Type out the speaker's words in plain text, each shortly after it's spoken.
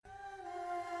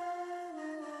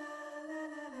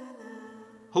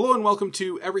Hello and welcome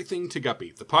to Everything to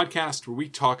Guppy, the podcast where we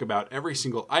talk about every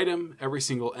single item, every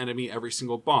single enemy, every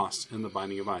single boss in The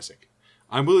Binding of Isaac.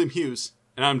 I'm William Hughes,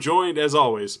 and I'm joined, as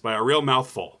always, by a real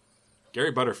mouthful,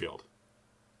 Gary Butterfield.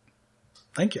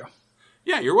 Thank you.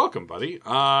 Yeah, you're welcome, buddy.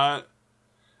 I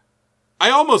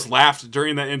almost laughed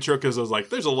during that intro because I was like,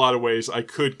 there's a lot of ways I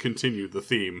could continue the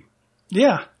theme.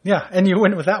 Yeah, and you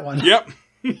went with that one. Yep.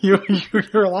 There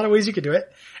are a lot of ways you could do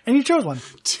it, and you chose one.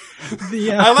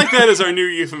 I like that as our new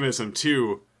euphemism,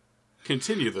 to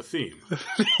continue the theme.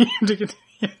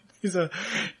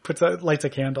 Lights a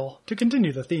candle to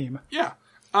continue the theme. Yeah.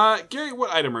 Gary,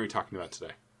 what item are we talking about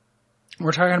today?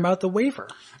 We're talking about the wafer.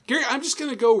 Gary, I'm just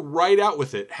going to go right out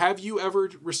with it. Have you ever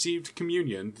received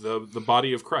communion, the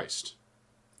body of Christ?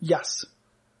 Yes.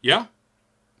 Yeah?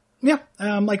 Yeah,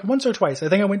 like once or twice. I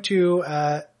think I went to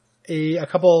a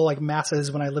couple like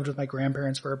masses when I lived with my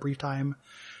grandparents for a brief time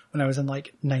when I was in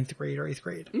like 9th grade or 8th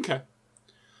grade. Okay.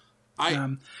 Yeah.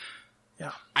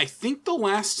 I think the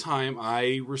last time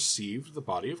I received the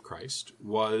body of Christ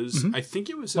was, I think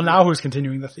it was... Well, now who's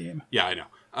continuing the theme? Yeah, I know.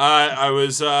 I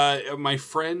was at my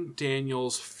friend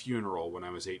Daniel's funeral when I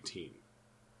was 18.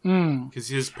 Because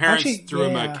his parents threw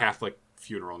him a Catholic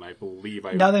funeral, and I believe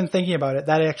Now that I'm thinking about it,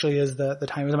 that actually is the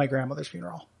time. It was my grandmother's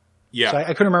funeral. Yeah. So I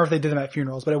couldn't remember if they did them at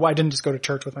funerals, but I didn't just go to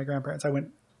church with my grandparents. I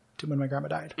went to when my grandma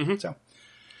died. So,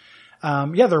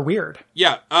 yeah, they're weird.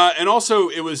 Yeah. And also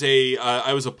it was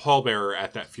I was a pallbearer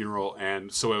at that funeral,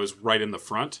 and so I was right in the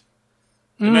front.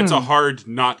 And that's a hard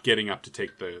not getting up to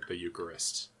take the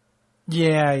Eucharist.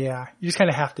 Yeah. You just kind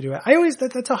of have to do it. I always,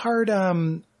 that's a hard,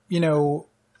 line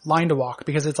to walk,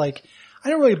 because it's like, I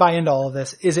don't really buy into all of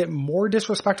this. Is it more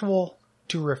disrespectful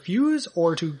to refuse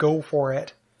or to go for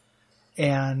it?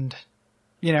 And,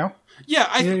 Yeah.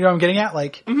 you know what I'm getting at?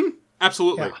 Like,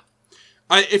 Absolutely. Yeah.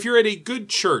 If you're at a good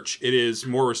church, it is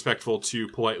more respectful to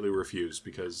politely refuse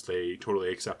because they totally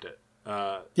accept it.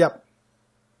 Yep.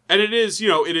 And it is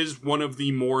one of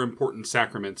the more important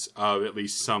sacraments of at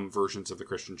least some versions of the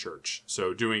Christian church.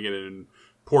 So doing it in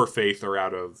poor faith or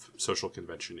out of social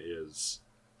convention is,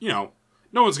 no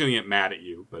one's going to get mad at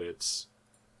you, but it's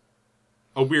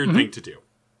a weird thing to do.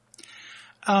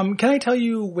 Can I tell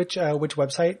you which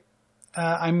website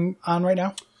I'm on right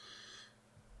now?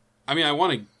 I mean, I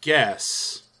want to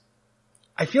guess.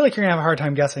 I feel like you're going to have a hard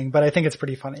time guessing, but I think it's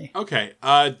pretty funny. Okay.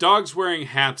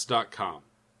 Dogswearinghats.com.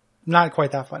 Not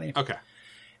quite that funny. Okay.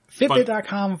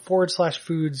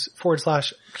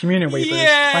 Fitbit.com/foods/communion wafers.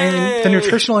 Yay! Finding the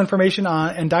nutritional information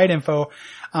on and diet info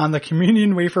on the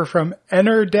communion wafer from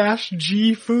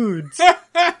Enter-G Foods.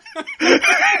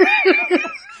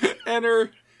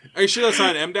 Enter. Are you sure that's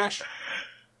not an M-?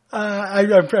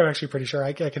 I'm actually pretty sure.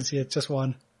 I can see it's just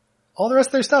one. All the rest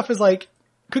of their stuff is like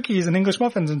cookies and English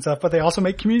muffins and stuff, but they also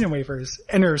make communion wafers.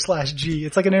 Enter/G.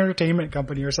 It's like an entertainment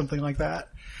company or something like that.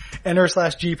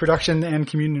 Enter/G Production and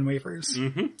Communion Wafers.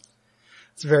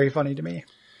 It's very funny to me.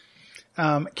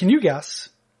 Can you guess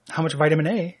how much vitamin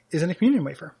A is in a communion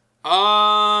wafer?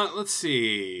 Let's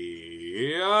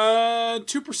see.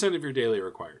 2% of your daily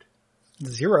required.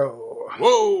 0.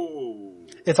 Whoa!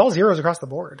 It's all zeros across the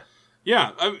board.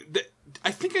 Yeah, I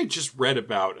think I just read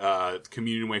about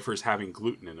communion wafers having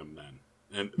gluten in them then.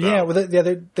 And,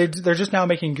 they're just now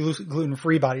making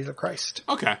gluten-free bodies of Christ.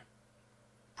 Okay.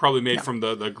 Probably made from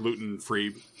the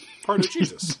gluten-free part of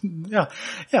Jesus. Yeah.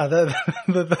 The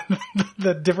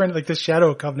different, like the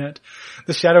shadow covenant,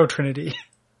 the shadow trinity,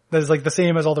 that is like the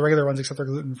same as all the regular ones except they're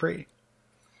gluten-free.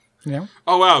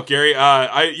 Oh wow, Gary,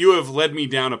 you have led me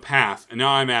down a path, and now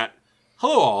I'm at,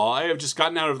 hello all, I have just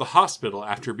gotten out of the hospital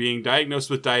after being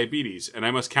diagnosed with diabetes, and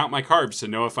I must count my carbs to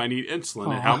know if I need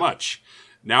insulin and how much.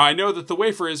 Now I know that the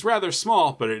wafer is rather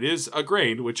small, but it is a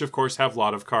grain, which of course have a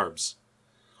lot of carbs.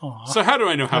 Aww. So how do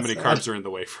I know how many carbs are in the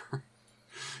wafer?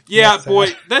 Yeah,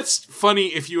 boy, that's funny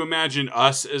if you imagine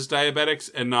us as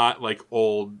diabetics and not like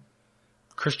old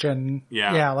Christian,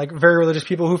 yeah, like very religious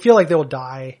people who feel like they'll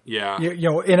die. Yeah,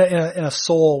 in a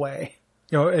soul way,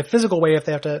 a physical way if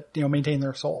they have to, maintain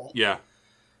their soul. Yeah,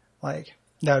 like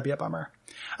that would be a bummer.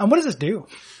 What does this do?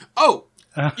 Oh,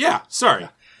 yeah, sorry.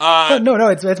 No,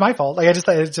 it's my fault. Like it's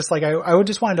just like I would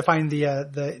just wanted to find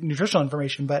the nutritional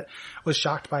information, but was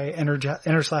shocked by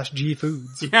Enter/G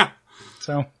Foods. Yeah.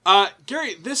 So,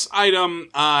 Gary, this item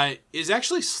is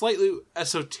actually slightly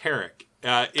esoteric.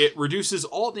 It reduces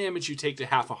all damage you take to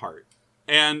half a heart,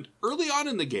 and early on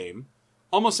in the game,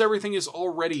 almost everything is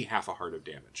already half a heart of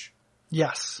damage.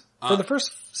 Yes, for the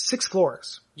first 6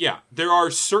 floors. Yeah, there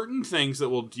are certain things that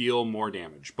will deal more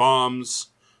damage. Bombs,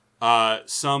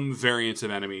 some variants of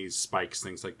enemies, spikes,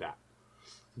 things like that.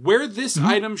 Where this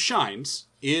item shines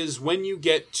is when you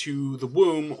get to the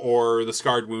womb or the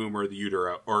scarred womb or the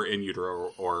utero or in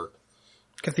utero or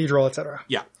cathedral, etc.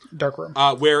 Yeah. Dark room.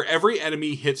 Where every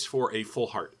enemy hits for a full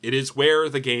heart. It is where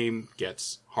the game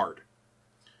gets hard.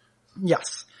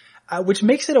 Yes. Which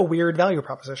makes it a weird value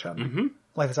proposition,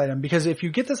 like this item, because if you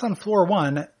get this on floor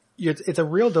 1, it's a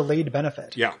real delayed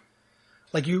benefit. Yeah.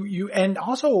 Like and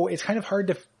also it's kind of hard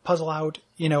to puzzle out,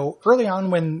 early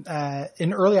on when,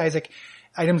 in early Isaac,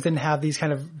 items didn't have these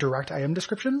kind of direct item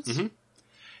descriptions. And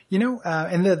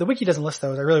the wiki doesn't list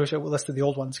those. I really wish it listed the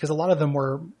old ones because a lot of them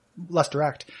were less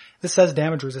direct. This says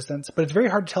damage resistance, but it's very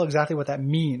hard to tell exactly what that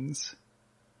means.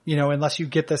 Unless you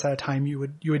get this at a time, you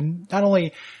would not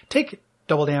only take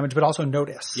double damage, but also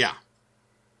notice. Yeah.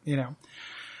 They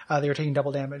were taking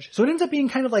double damage. So it ends up being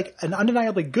kind of like an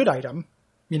undeniably good item.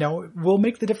 Will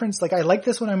make the difference. Like I like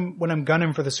this when I'm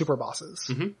gunning for the super bosses.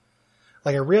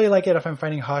 Like I really like it if I'm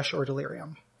fighting Hush or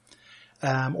Delirium,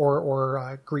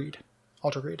 or Greed,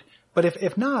 Ultra Greed. But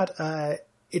if not,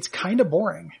 it's kind of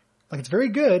boring. Like it's very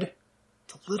good.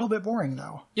 It's a little bit boring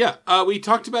though. Yeah. We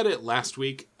talked about it last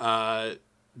week.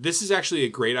 This is actually a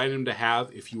great item to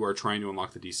have if you are trying to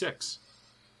unlock the D6.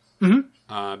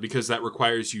 Because that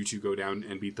requires you to go down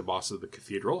and beat the boss of the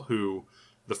cathedral, who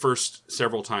the first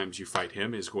several times you fight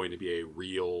him is going to be a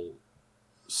real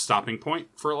stopping point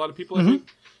for a lot of people, I think.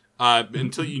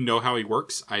 Until you know how he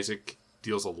works, Isaac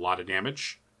deals a lot of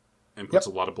damage and puts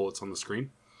a lot of bullets on the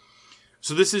screen.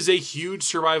 So this is a huge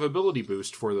survivability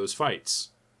boost for those fights.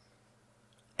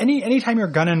 Anytime you're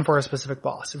gunning for a specific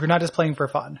boss, if you're not just playing for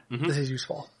fun, this is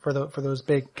useful for those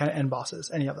big kind of end bosses,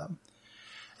 any of them.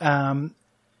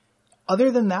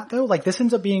 Other than that though, like this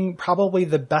ends up being probably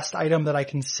the best item that I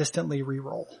consistently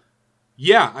reroll.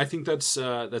 Yeah, I think that's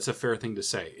a fair thing to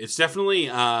say. It's definitely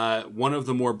one of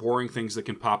the more boring things that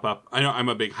can pop up. I know I'm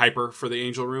a big hyper for the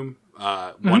Angel Room,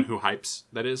 one who hypes,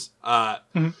 that is.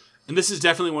 And this is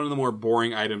definitely one of the more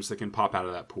boring items that can pop out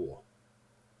of that pool.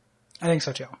 I think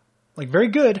so too. Like very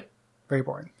good, very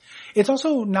boring. It's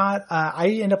also not,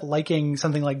 I end up liking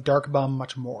something like Dark Bum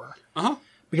much more.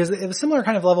 Because it has similar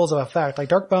kind of levels of effect. Like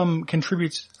Dark Bum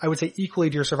contributes, I would say, equally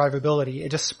to your survivability. It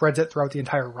just spreads it throughout the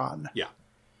entire run. Yeah.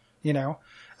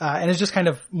 And it's just kind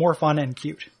of more fun and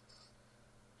cute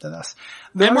than this.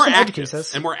 And more active.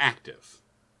 And more active.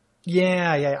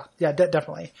 Yeah,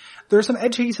 definitely. There are some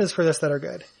edge cases for this that are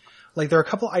good. Like there are a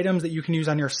couple items that you can use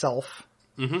on yourself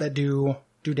that do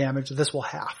damage that this will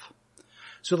half.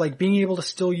 So like being able to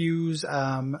still use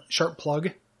Sharp Plug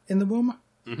in the womb,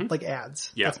 like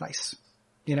adds. Yeah. That's nice.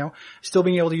 Still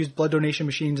being able to use blood donation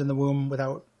machines in the womb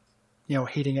without,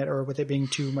 hating it or with it being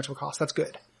too much of a cost. That's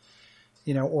good.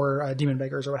 Or demon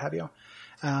beggars or what have you.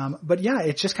 But yeah,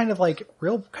 it's just kind of like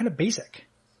real kind of basic,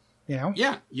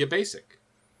 Yeah, basic.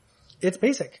 It's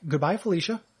basic. Goodbye,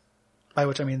 Felicia. By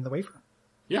which I mean the wafer.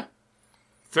 Yeah.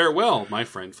 Farewell, my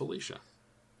friend Felicia.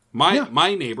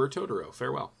 My neighbor Totoro.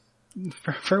 Farewell.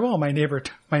 Farewell, my neighbor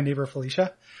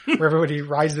Felicia. Where everybody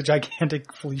rides the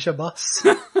gigantic Felicia bus.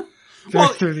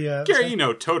 Through the Gary,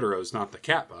 Totoro's not the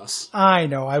cat bus. I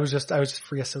know. I was just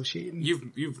free associating.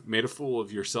 You've made a fool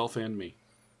of yourself and me.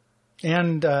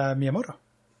 And Miyamoto.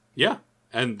 Yeah.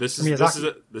 And this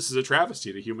is a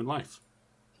travesty to human life.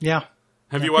 Yeah.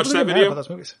 Have you watched that video? About those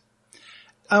movies.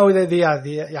 Oh,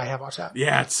 I have watched that.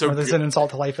 Yeah, it's so good. There's an insult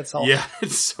to life itself. Yeah,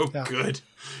 it's so good.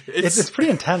 It's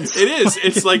pretty intense. It is.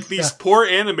 It's like these poor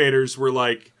animators were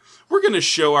like, we're going to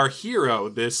show our hero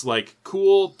this like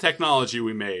cool technology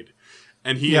we made.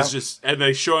 And he is just, and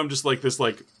they show him just like this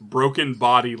like broken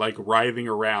body like writhing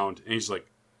around. And he's like,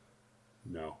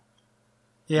 no.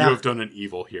 Yeah. You have done an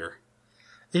evil here.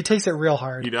 He takes it real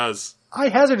hard. He does. I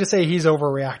hazard to say he's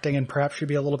overreacting and perhaps should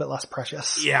be a little bit less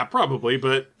precious. Yeah, probably.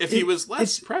 But if he was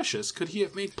less precious, could he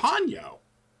have made Ponyo?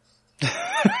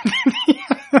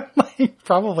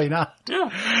 Probably not. Yeah.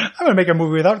 I'm going to make a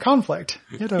movie without conflict.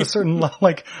 You have a certain,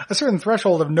 a certain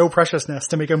threshold of no preciousness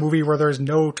to make a movie where there's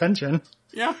no tension.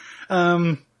 Yeah. Yeah.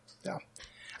 I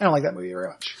don't like that movie very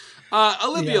much.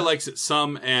 Olivia likes it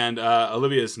some, and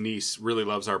Olivia's niece really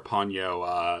loves our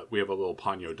Ponyo. We have a little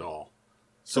Ponyo doll.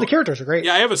 So the characters are great.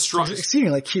 Yeah, I have a strong... It's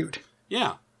exceedingly cute.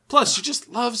 Yeah. Plus, she just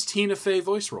loves Tina Fey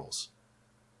voice roles.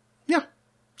 Yeah.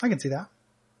 I can see that.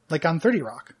 Like on 30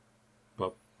 Rock.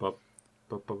 I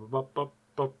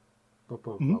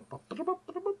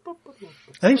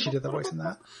think she did the voice in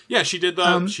that. Yeah, she did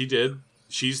she did.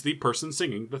 She's the person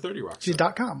singing the 30 Rock. She's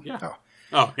 .com. Yeah.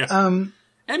 Oh, yeah.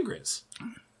 And Grizz.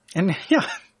 And yeah,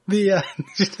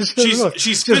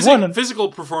 she's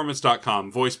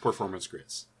physicalperformance.com, voice performance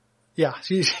Grizz. Yeah,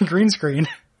 she's green screen.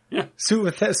 Yeah. Suit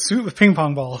with ping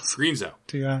pong balls. Greenzo.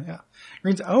 Yeah.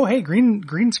 Green. Oh, hey,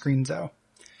 green screen Zo.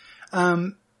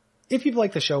 If people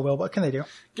like the show, Will, what can they do?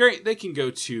 Gary, they can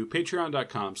go to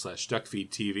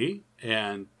patreon.com/duckfeedtv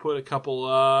and put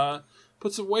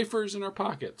some wafers in our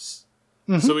pockets.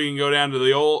 Mm-hmm. So we can go down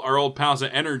to our old pals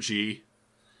at Energy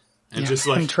and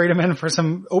and trade them in for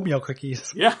some oatmeal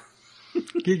cookies. Yeah.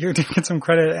 get some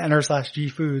credit at enter/G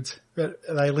Foods that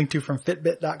I linked to from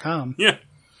Fitbit.com. Yeah.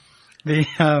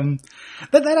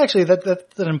 That's an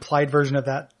implied version of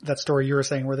that story you were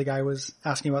saying where the guy was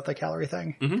asking about the calorie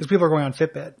thing. Because people are going on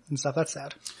Fitbit and stuff. That's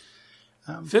sad.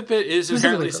 Fitbit is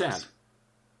inherently sad.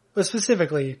 But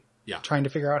specifically, trying to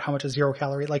figure out how much a 0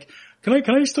 calorie, like, can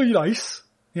I still eat ice?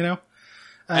 You know?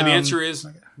 And the answer is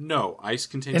no. Ice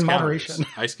contains calories. Moderation.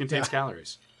 Ice contains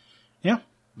calories. Yeah.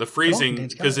 The freezing,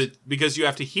 because you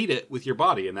have to heat it with your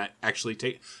body, and that actually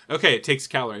it takes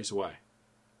calories away.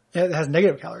 Yeah, it has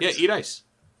negative calories. Yeah, eat ice.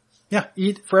 Yeah,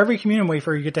 for every communion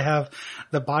wafer, you get to have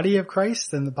the body of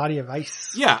Christ and the body of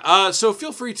ice. Yeah, so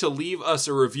feel free to leave us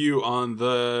a review on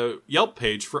the Yelp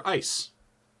page for ice.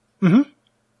 Mm-hmm.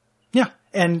 Yeah,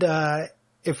 and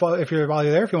if while you're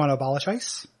there, if you want to abolish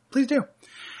ice, please do.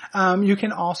 You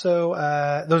can also,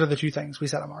 those are the 2 things we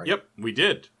said them already. Yep, we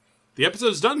did. The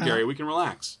episode's done, Gary. We can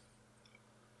relax.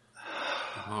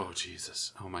 Oh,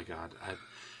 Jesus. Oh, my God.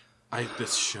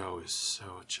 This show is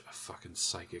such a fucking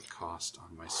psychic cost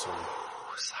on my soul.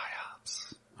 Oh,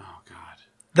 psyops. Oh, God.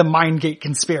 The Mindgate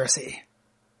conspiracy.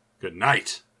 Good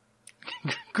night.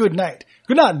 Good night.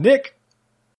 Good night, Nick.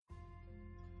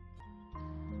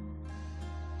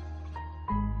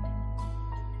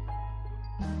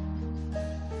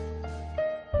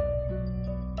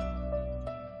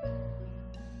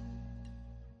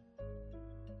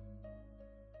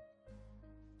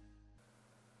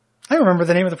 I remember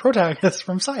the name of the protagonist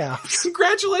from PsyOps.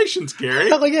 Congratulations, Gary.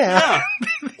 Hell yeah.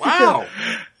 Wow.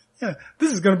 Yeah.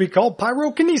 This is going to be called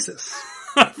pyrokinesis.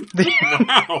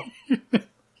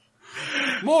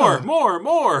 Wow.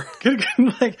 More.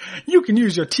 Like, you can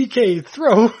use your TK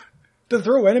throw to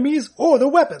throw enemies or the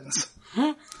weapons.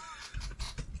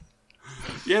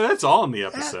 Yeah, that's all in the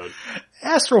episode.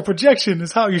 Astral projection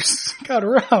is how you scout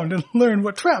around and learn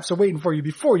what traps are waiting for you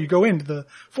before you go into the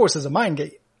forces of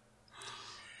Mindgate.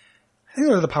 I think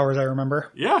those are the powers I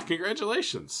remember. Yeah,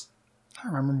 congratulations. I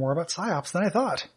remember more about PsyOps than I thought.